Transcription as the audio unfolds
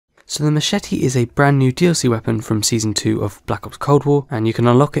So the Machete is a brand new DLC weapon from Season 2 of Black Ops Cold War, and you can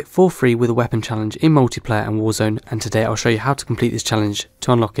unlock it for free with a weapon challenge in multiplayer and Warzone, and today I'll show you how to complete this challenge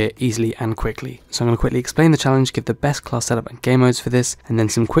to unlock it easily and quickly. So I'm going to quickly explain the challenge, give the best class setup and game modes for this, and then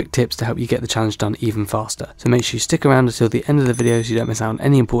some quick tips to help you get the challenge done even faster. So make sure you stick around until the end of the video so you don't miss out on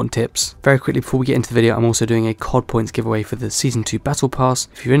any important tips. Very quickly before we get into the video, I'm also doing a COD Points giveaway for the Season 2 Battle Pass.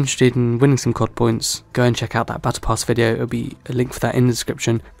 If you're interested in winning some COD Points, go and check out that Battle Pass video, there'll be a link for that in the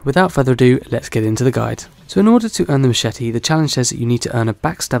description. Without further ado, let's get into the guide. So in order to earn the Machete, the challenge says that you need to earn a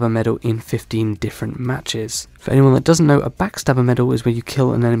Backstabber medal in 15 different matches. For anyone that doesn't know, a Backstabber medal is where you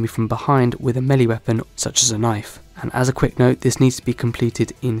kill an enemy from behind with a melee weapon such as a knife. And as a quick note, this needs to be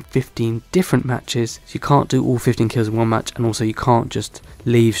completed in 15 different matches, so you can't do all 15 kills in one match, and also you can't just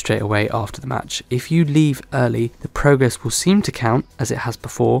leave straight away after the match. If you leave early, the progress will seem to count as it has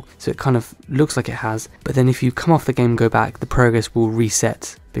before, so it kind of looks like it has, but then if you come off the game and go back, the progress will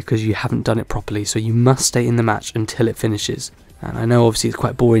reset because you haven't done it properly, so you must stay in the match until it finishes. And I know obviously it's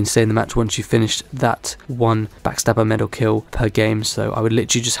quite boring to stay in the match once you've finished that one Backstabber medal kill per game, so I would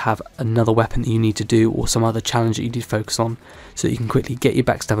literally just have another weapon that you need to do or some other challenge that you need to focus on so that you can quickly get your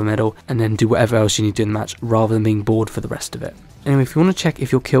Backstabber medal and then do whatever else you need to do in the match rather than being bored for the rest of it. Anyway, if you want to check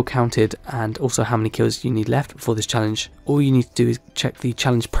if your kill counted and also how many kills you need left for this challenge, all you need to do is check the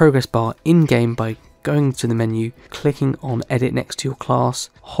challenge progress bar in-game by going to the menu, clicking on edit next to your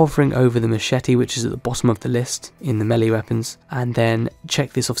class, hovering over the Machete, which is at the bottom of the list in the melee weapons, and then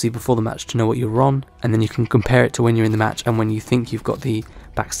check this obviously before the match to know what you're on, and then you can compare it to when you're in the match, and when you think you've got the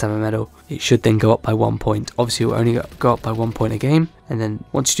Backstabber medal, it should then go up by 1 point. Obviously it will only go up by 1 point a game, and then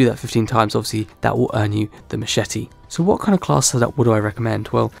once you do that 15 times, obviously that will earn you the Machete. So what kind of class setup would I recommend?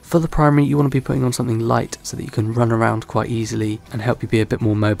 Well, for the primary, you want to be putting on something light so that you can run around quite easily and help you be a bit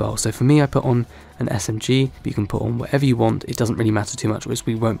more mobile. So for me, I put on an SMG, but you can put on whatever you want. It doesn't really matter too much, because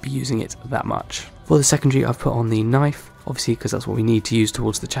we won't be using it that much. For the secondary, I've put on the knife, obviously because that's what we need to use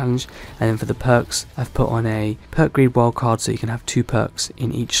towards the challenge. And then for the perks, I've put on a perk greed wildcard, so you can have 2 perks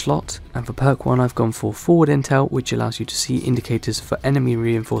in each slot. And for perk 1, I've gone for forward intel, which allows you to see indicators for enemy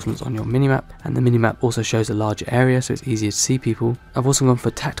reinforcements on your minimap, and the minimap also shows a larger area, so it's easier to see people. I've also gone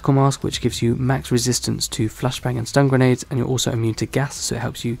for tactical mask, which gives you max resistance to flashbang and stun grenades, and you're also immune to gas, so it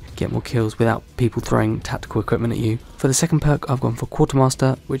helps you get more kills without people throwing tactical equipment at you. For the second perk, I've gone for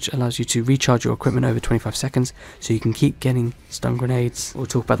quartermaster, which allows you to recharge your equipment over 25 seconds, so you can keep getting stun grenades. We'll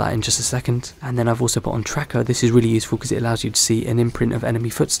talk about that in just a second. And then I've also put on tracker. This is really useful because it allows you to see an imprint of enemy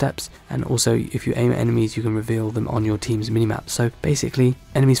footsteps, and also if you aim at enemies, you can reveal them on your team's minimap. So basically,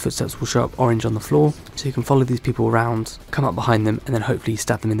 enemies' footsteps will show up orange on the floor, so you can follow these people around, come up behind them, and then hopefully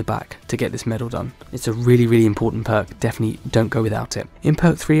stab them in the back to get this medal done. It's a really important perk. Definitely don't go without it. In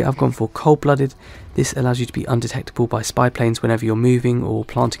perk 3, I've gone for cold-blooded. This allows you to be undetectable by spy planes whenever you're moving or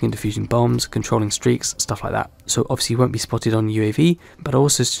planting and defusing bombs, controlling streaks, stuff like that. So obviously you won't be spotted on UAV, but I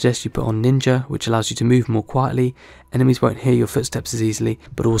also suggest you put on ninja, which allows you to move more quietly. Enemies won't hear your footsteps as easily,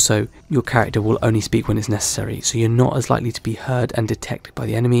 but also your character will only speak when it's necessary, so you're not as likely to be heard and detected by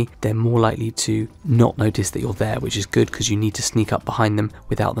the enemy. They're more likely to not notice that you're there, which is good because you need to sneak up behind them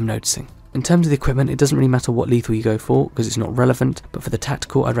without them noticing. In terms of the equipment, it doesn't really matter what lethal you go for because it's not relevant, but for the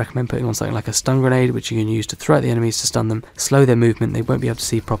tactical, I'd recommend putting on something like a stun grenade, which you can use to throw at the enemies to stun them, slow their movement, they won't be able to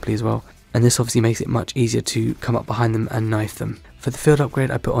see properly as well, and this obviously makes it much easier to come up behind them and knife them. For the field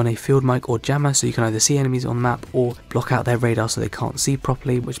upgrade, I put on a field mic or jammer, so you can either see enemies on the map or block out their radar so they can't see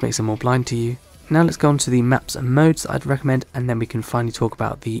properly, which makes them more blind to you. Now let's go on to the maps and modes that I'd recommend, and then we can finally talk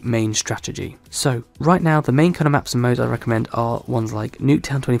about the main strategy. So right now, the main kind of maps and modes I recommend are ones like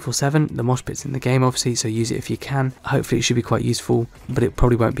Nuketown 24/7, the mosh pit's in the game obviously, so use it if you can. Hopefully it should be quite useful, but it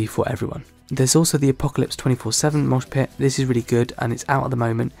probably won't be for everyone. There's also the Apocalypse 24/7 mosh pit. This is really good and it's out at the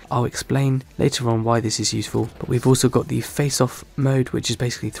moment. I'll explain later on why this is useful. But we've also got the face-off mode, which is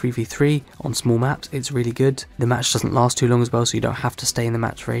basically 3v3 on small maps. It's really good. The match doesn't last too long as well, so you don't have to stay in the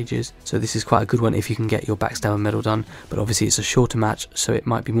match for ages. So this is quite a good one if you can get your Backstabber medal done. But obviously it's a shorter match, so it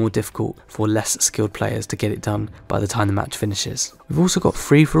might be more difficult for less skilled players to get it done by the time the match finishes. We've also got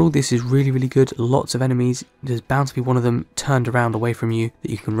free-for-all. This is really good. Lots of enemies. There's bound to be one of them turned around away from you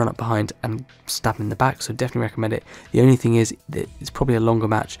that you can run up behind and stab them in the back, so definitely recommend it. The only thing is that it's probably a longer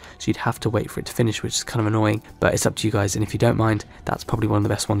match, so you'd have to wait for it to finish, which is kind of annoying, but it's up to you guys, and if you don't mind, that's probably one of the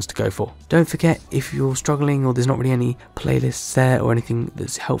best ones to go for. Don't forget, if you're struggling or there's not really any playlists there or anything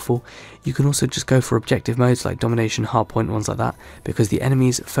that's helpful, you can also just go for objective modes like domination, hardpoint, ones like that, because the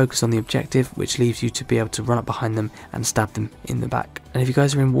enemies focus on the objective, which leaves you to be able to run up behind them and stab them in the back. And if you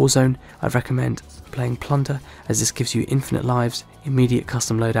guys are in Warzone, I'd recommend playing Plunder, as this gives you infinite lives, immediate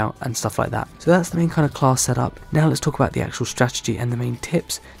custom loadout and stuff like like that. So that's the main kind of class setup. Now let's talk about the actual strategy and the main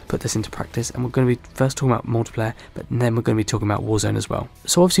tips to put this into practice, and we're going to be first talking about multiplayer, but then we're going to be talking about Warzone as well.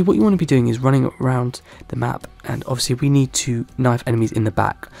 So obviously what you want to be doing is running around the map, and obviously we need to knife enemies in the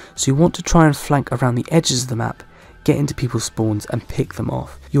back. So you want to try and flank around the edges of the map, get into people's spawns and pick them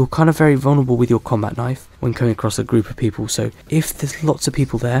off. You're kind of very vulnerable with your combat knife when coming across a group of people, so if there's lots of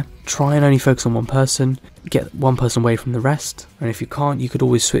people there, try and only focus on one person, get one person away from the rest, and if you can't, you could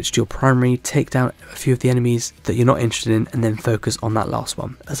always switch to your primary, take down a few of the enemies that you're not interested in, and then focus on that last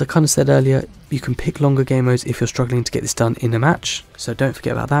one. As I kind of said earlier, you can pick longer game modes if you're struggling to get this done in a match, so don't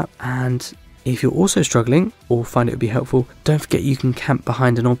forget about that. And if you're also struggling or find it would be helpful, don't forget you can camp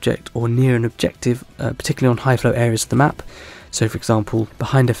behind an object or near an objective, particularly on high flow areas of the map. So for example,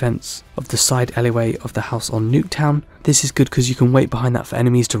 behind a fence of the side alleyway of the house on Nuketown. This is good because you can wait behind that for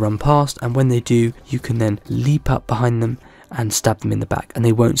enemies to run past, and when they do, you can then leap up behind them and stab them in the back, and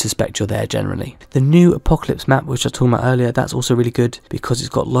they won't suspect you're there generally. The new Apocalypse map, which I was talking about earlier, that's also really good because it's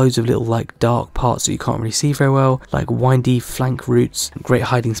got loads of little like dark parts that you can't really see very well, like windy flank routes, great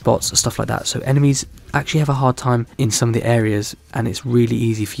hiding spots, stuff like that. So enemies actually have a hard time in some of the areas, and it's really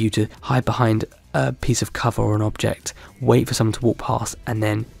easy for you to hide behind a piece of cover or an object, wait for someone to walk past, and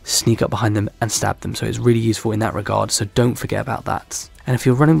then sneak up behind them and stab them. So it's really useful in that regard, so don't forget about that. And if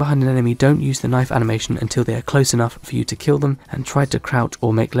you're running behind an enemy, don't use the knife animation until they are close enough for you to kill them, and try to crouch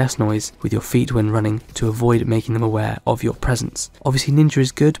or make less noise with your feet when running to avoid making them aware of your presence. Obviously Ninja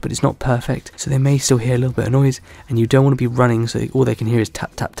is good, but it's not perfect, so they may still hear a little bit of noise, and you don't want to be running so all they can hear is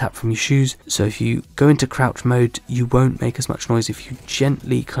tap tap tap from your shoes. So if you go into crouch mode, you won't make as much noise. If you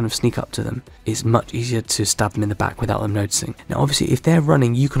gently kind of sneak up to them, it's much easier to stab them in the back without them noticing. Now obviously if they're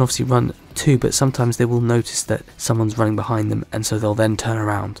running, you can obviously run too, but sometimes they will notice that someone's running behind them, and so they'll then turn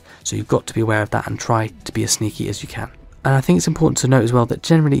around. So you've got to be aware of that and try to be as sneaky as you can. And I think it's important to note as well that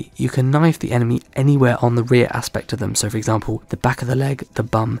generally you can knife the enemy anywhere on the rear aspect of them. So for example, the back of the leg, the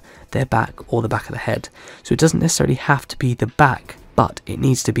bum, their back, or the back of the head. So it doesn't necessarily have to be the back, but it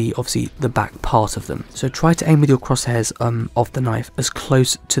needs to be obviously the back part of them. So try to aim with your crosshairs of the knife as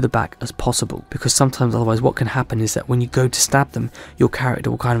close to the back as possible, because sometimes otherwise what can happen is that when you go to stab them, your character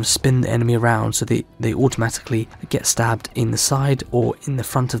will kind of spin the enemy around, so they automatically get stabbed in the side or in the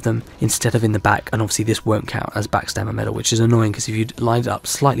front of them instead of in the back, and obviously this won't count as Backstabber medal, which is annoying because if you'd lined it up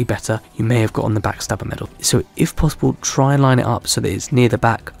slightly better, you may have gotten the Backstabber medal. So if possible, try and line it up so that it's near the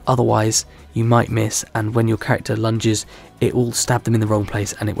back, otherwise you might miss, and when your character lunges, it will stab them in the wrong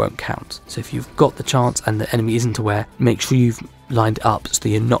place and it won't count. So if you've got the chance and the enemy isn't aware, make sure you've lined it up so that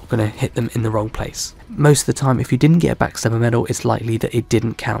you're not going to hit them in the wrong place. Most of the time, if you didn't get a Backstabber medal, it's likely that it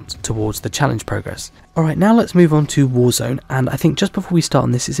didn't count towards the challenge progress. Alright, now let's move on to Warzone, and I think just before we start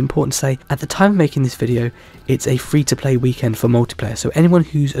on this, it's important to say, at the time of making this video, it's a free-to-play weekend for multiplayer, so anyone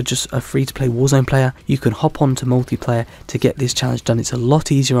who's just a free-to-play Warzone player, you can hop on to multiplayer to get this challenge done. It's a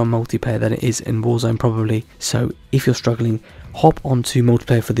lot easier on multiplayer than it is in Warzone probably, so if you're struggling, hop onto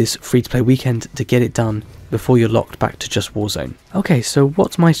multiplayer for this free-to-play weekend to get it done before you're locked back to just Warzone. Okay, so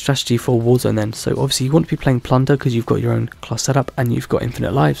what's my strategy for Warzone then? So obviously you want to be playing Plunder because you've got your own class setup and you've got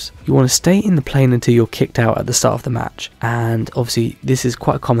infinite lives. You want to stay in the plane until you're kicked out at the start of the match, and obviously this is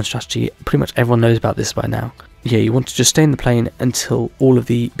quite a common strategy. Pretty much everyone knows about this by now. Yeah, you want to just stay in the plane until all of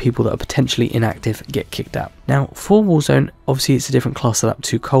the people that are potentially inactive get kicked out. Now, for Warzone, obviously it's a different class setup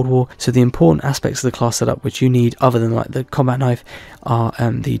to Cold War, so the important aspects of the class setup which you need, other than like the combat knife, are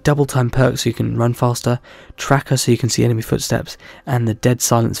the double time perk so you can run faster, tracker so you can see enemy footsteps, and the dead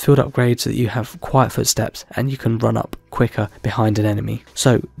silence field upgrade so that you have quiet footsteps and you can run up quicker behind an enemy.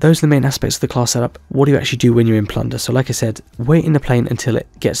 So those are the main aspects of the class setup. What do you actually do when you're in Plunder? So like I said, wait in the plane until it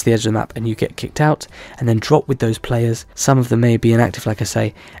gets to the edge of the map and you get kicked out, and then drop with those players. Some of them may be inactive like I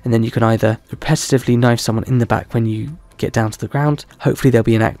say, and then you can either repetitively knife someone in the back when you get down to the ground, hopefully they'll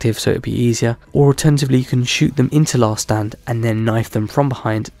be inactive so it'll be easier, or alternatively you can shoot them into last stand and then knife them from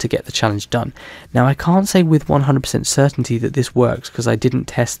behind to get the challenge done. Now I can't say with 100% certainty that this works because I didn't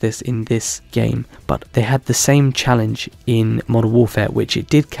test this in this game, but they had the same challenge in Modern Warfare which it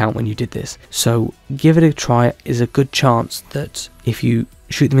did count when you did this, so give it a try. Is a good chance that if you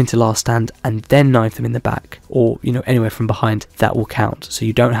shoot them into last stand and then knife them in the back, or anywhere from behind, that will count. So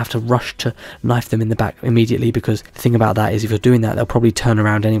you don't have to rush to knife them in the back immediately, because the thing about that is if you're doing that, they'll probably turn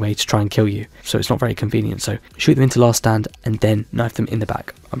around anyway to try and kill you, so it's not very convenient. So shoot them into last stand and then knife them in the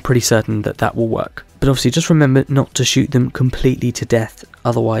back. I'm pretty certain that that will work. But obviously just remember not to shoot them completely to death,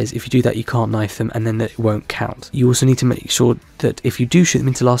 otherwise if you do that you can't knife them and then it won't count. You also need to make sure that if you do shoot them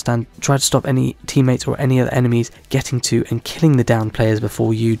into last stand, try to stop any teammates or any other enemies getting to and killing the downed players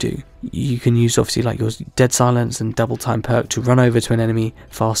before you do. You can use obviously like your dead silence and double time perk to run over to an enemy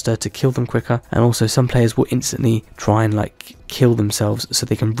faster, to kill them quicker, and also some players will instantly try and like kill themselves so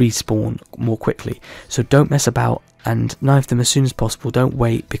they can respawn more quickly. So don't mess about and knife them as soon as possible. Don't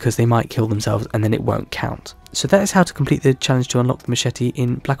wait, because they might kill themselves and then it won't count. So that is how to complete the challenge to unlock the machete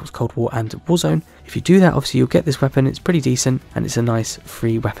in Black Ops Cold War and Warzone. If you do that, obviously you'll get this weapon. It's pretty decent and it's a nice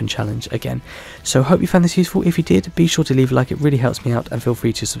free weapon challenge again. So hope you found this useful. If you did, be sure to leave a like, it really helps me out, and feel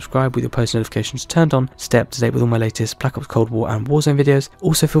free to subscribe with your post notifications turned on to stay up to date with all my latest Black Ops Cold War and Warzone videos.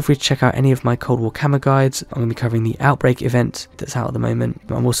 Also feel free to check out any of my Cold War camo guides. I'm going to be covering the Outbreak event that's out at the moment.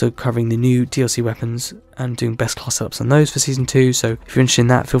 I'm also covering the new DLC weapons and doing best class setups on those for season 2, so if you're interested in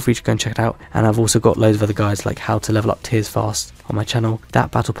that, feel free to go and check it out. And I've also got loads of other guides like how to level up tiers fast on my channel. That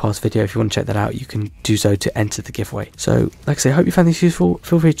battle pass video, if you want to check that out, you can do so to enter the giveaway. So like I say, I hope you found this useful.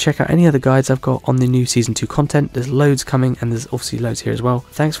 Feel free to check out any other guides I've got on the new season 2 content. There's loads coming, and there's obviously loads here as well.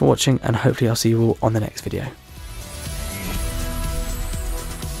 Thanks for watching, and hopefully I'll see you all on the next video.